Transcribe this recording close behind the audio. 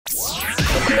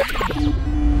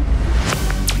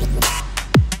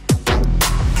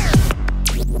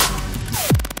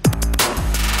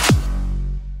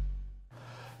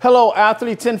Hello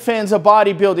athletes and fans of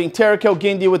bodybuilding, Tarek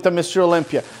El-Guindi with the Mr.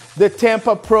 Olympia. The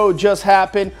Tampa Pro just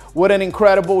happened. What an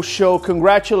incredible show.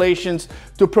 Congratulations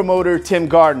to promoter Tim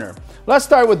Gardner. Let's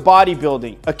start with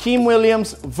bodybuilding. Akim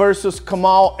Williams versus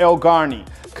Kamal El-Garni.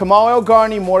 Kamal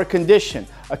El-Garni more conditioned.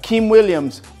 Akim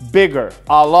Williams bigger,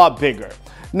 a lot bigger.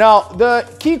 Now the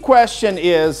key question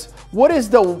is, what is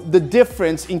the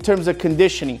difference in terms of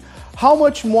conditioning? How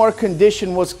much more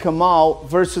conditioned was Kamal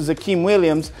versus Akim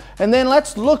Williams? And then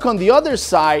let's look on the other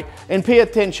side and pay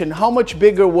attention. How much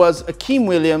bigger was Akim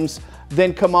Williams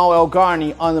than Kamal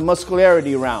El-Garni on the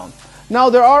muscularity round? Now,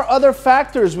 there are other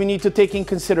factors we need to take in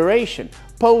consideration.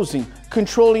 Posing,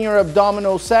 controlling your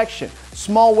abdominal section,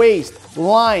 small waist,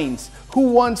 lines,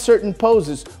 who won certain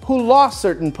poses, who lost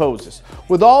certain poses.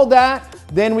 With all that,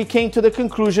 then we came to the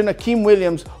conclusion Akim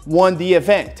Williams won the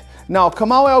event. Now,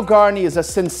 Kamal El-Garni is a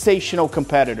sensational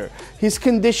competitor. His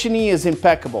conditioning is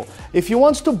impeccable. If he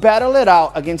wants to battle it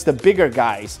out against the bigger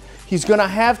guys, he's gonna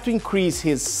have to increase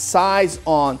his size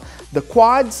on the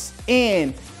quads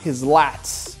and his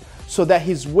lats so that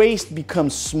his waist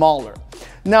becomes smaller.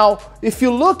 Now, if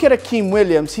you look at Akim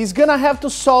Williams, he's gonna have to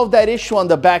solve that issue on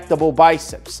the back double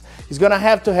biceps. He's gonna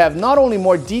have to have not only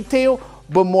more detail,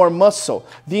 but more muscle.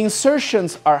 The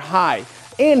insertions are high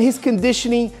and his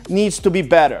conditioning needs to be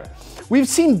better. We've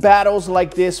seen battles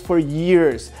like this for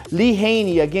years. Lee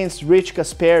Haney against Rich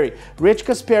Kasperi. Rich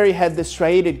Kasperi had the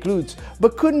striated glutes,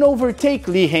 but couldn't overtake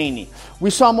Lee Haney. We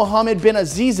saw Mohammed bin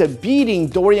Aziza beating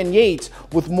Dorian Yates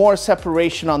with more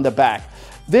separation on the back.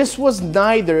 This was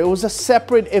neither, it was a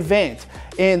separate event.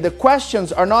 And the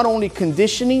questions are not only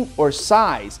conditioning or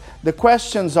size, the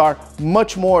questions are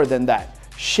much more than that.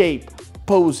 Shape,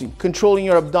 posing, controlling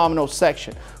your abdominal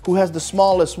section, who has the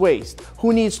smallest waist,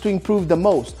 who needs to improve the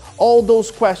most. All those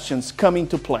questions come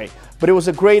into play. But it was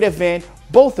a great event.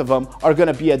 Both of them are going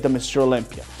to be at the Mr.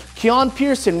 Olympia. Keon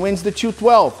Pearson wins the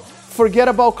 212. Forget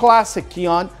about Classic,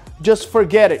 Keon. Just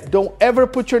forget it. Don't ever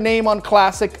put your name on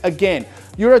Classic again.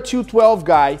 You're a 212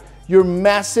 guy. You're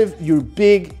massive, you're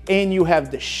big, and you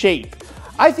have the shape.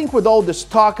 I think with all this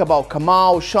talk about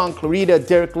Kamal, Sean Clarita,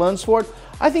 Derek Lunsford,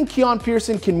 I think Keon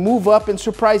Pearson can move up and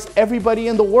surprise everybody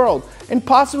in the world and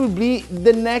possibly be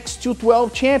the next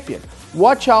 212 champion.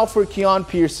 Watch out for Keon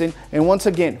Pearson, and once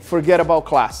again, forget about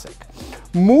Classic.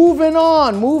 Moving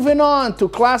on to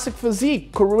Classic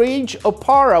Physique. Courage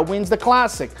Opara wins the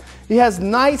Classic. He has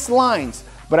nice lines,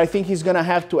 but I think he's gonna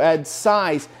have to add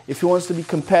size if he wants to be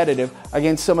competitive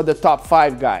against some of the top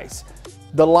 5 guys.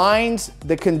 The lines,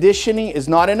 the conditioning is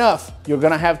not enough. You're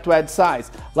gonna have to add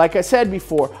size. Like I said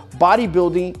before,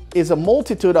 bodybuilding is a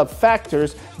multitude of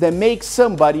factors that make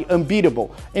somebody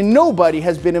unbeatable. And nobody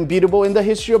has been unbeatable in the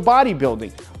history of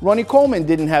bodybuilding. Ronnie Coleman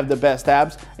didn't have the best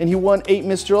abs and he won 8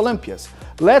 Mr. Olympias.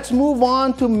 Let's move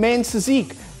on to men's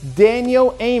physique.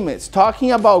 Daniel Amos,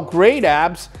 talking about great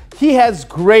abs, he has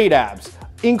great abs,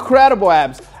 incredible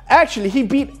abs. Actually, he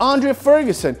beat Andre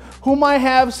Ferguson, who might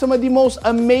have some of the most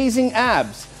amazing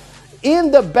abs.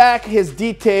 In the back, his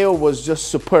detail was just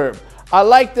superb. I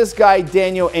like this guy,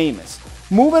 Daniel Amos.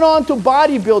 Moving on to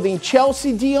bodybuilding,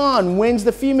 Chelsea Dion wins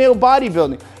the female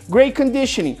bodybuilding. Great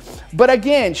conditioning. But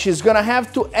again, she's gonna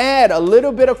have to add a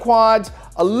little bit of quads,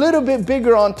 a little bit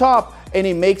bigger on top, and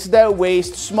it makes that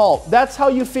waist small. That's how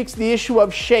you fix the issue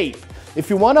of shape. If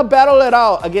you wanna battle it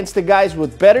out against the guys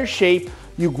with better shape,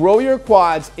 you grow your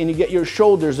quads and you get your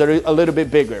shoulders that are a little bit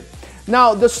bigger.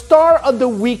 Now, the star of the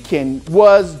weekend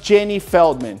was Jenny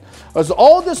Feldman. There's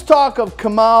all this talk of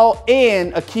Kamal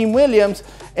and Akim Williams,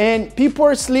 and people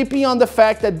are sleeping on the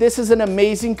fact that this is an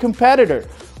amazing competitor.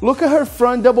 Look at her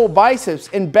front double biceps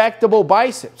and back double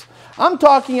biceps. I'm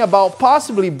talking about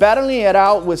possibly battling it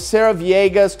out with Sarah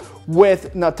Villegas,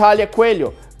 with Natalia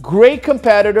Coelho. Great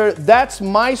competitor. That's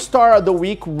my star of the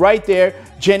week right there,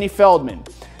 Jenny Feldman.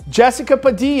 Jessica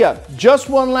Padilla just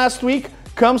won last week,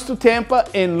 comes to Tampa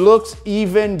and looks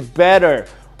even better.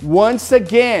 Once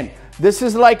again, this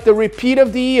is like the repeat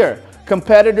of the year.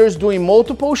 Competitors doing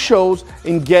multiple shows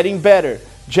and getting better.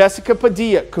 Jessica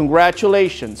Padilla,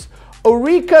 congratulations.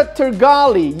 Ulrika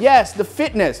Tergali, yes, the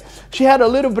fitness. She had a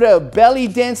little bit of belly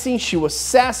dancing. She was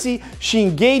sassy. She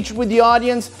engaged with the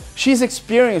audience. She's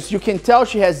experienced. You can tell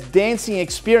she has dancing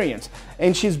experience.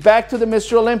 And she's back to the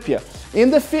Mr. Olympia. In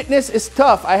the fitness, it's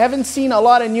tough. I haven't seen a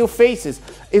lot of new faces.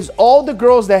 It's all the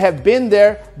girls that have been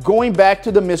there going back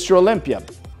to the Mr. Olympia.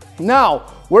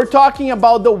 Now, we're talking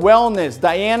about the wellness.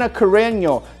 Diana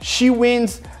Carreño, she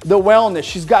wins the wellness.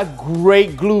 She's got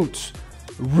great glutes,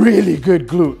 really good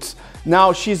glutes.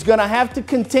 Now she's gonna have to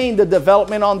contain the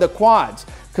development on the quads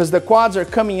because the quads are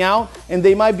coming out and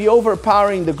they might be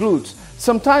overpowering the glutes.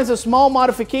 Sometimes a small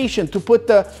modification to put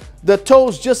the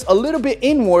toes just a little bit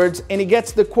inwards and it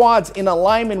gets the quads in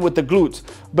alignment with the glutes,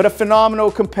 but a phenomenal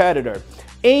competitor.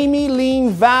 Amy Lynn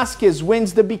Vasquez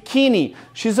wins the bikini.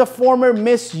 She's a former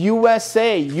Miss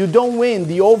USA. You don't win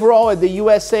the overall at the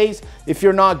USA's if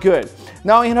you're not good.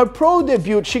 Now in her pro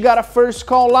debut, she got a first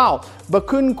call out, but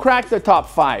couldn't crack the top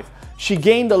 5. She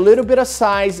gained a little bit of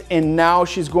size and now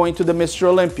she's going to the Mr.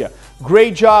 Olympia.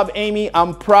 Great job, Amy.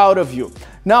 I'm proud of you.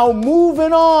 Now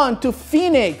moving on to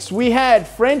Phoenix, we had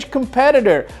French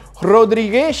competitor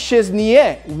Rodriguez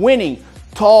Chesnier winning.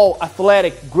 Tall,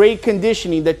 athletic, great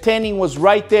conditioning. The tanning was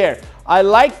right there. I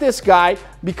like this guy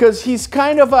because he's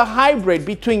kind of a hybrid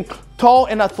between tall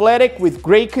and athletic with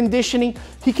great conditioning.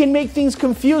 He can make things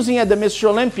confusing at the Mr.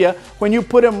 Olympia when you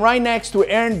put him right next to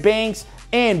Aaron Banks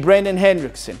and Brandon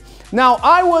Hendrickson. Now,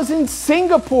 I was in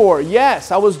Singapore.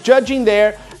 Yes, I was judging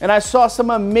there and I saw some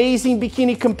amazing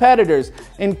bikini competitors.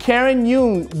 And Karen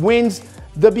Yoon wins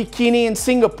the bikini in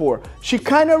Singapore. She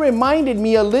kind of reminded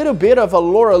me a little bit of a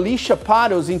Laura Lee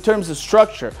Chapados in terms of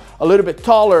structure. A little bit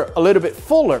taller, a little bit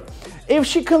fuller. If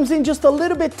she comes in just a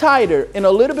little bit tighter and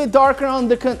a little bit darker on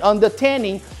the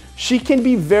tanning, she can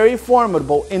be very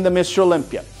formidable in the Mr.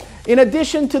 Olympia. In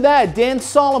addition to that, Dan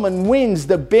Solomon wins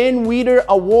the Ben Weider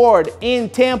Award in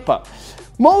Tampa.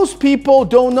 Most people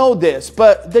don't know this,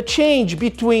 but the change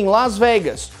between Las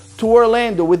Vegas to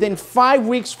Orlando within 5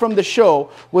 weeks from the show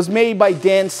was made by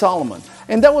Dan Solomon.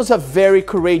 And that was a very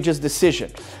courageous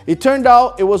decision. It turned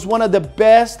out it was one of the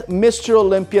best Mr.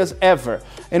 Olympias ever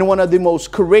and one of the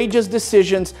most courageous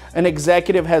decisions an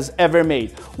executive has ever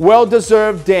made. Well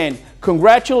deserved, Dan.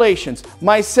 Congratulations.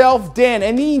 Myself, Dan,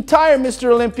 and the entire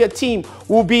Mr. Olympia team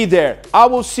will be there. I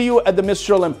will see you at the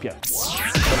Mr. Olympia.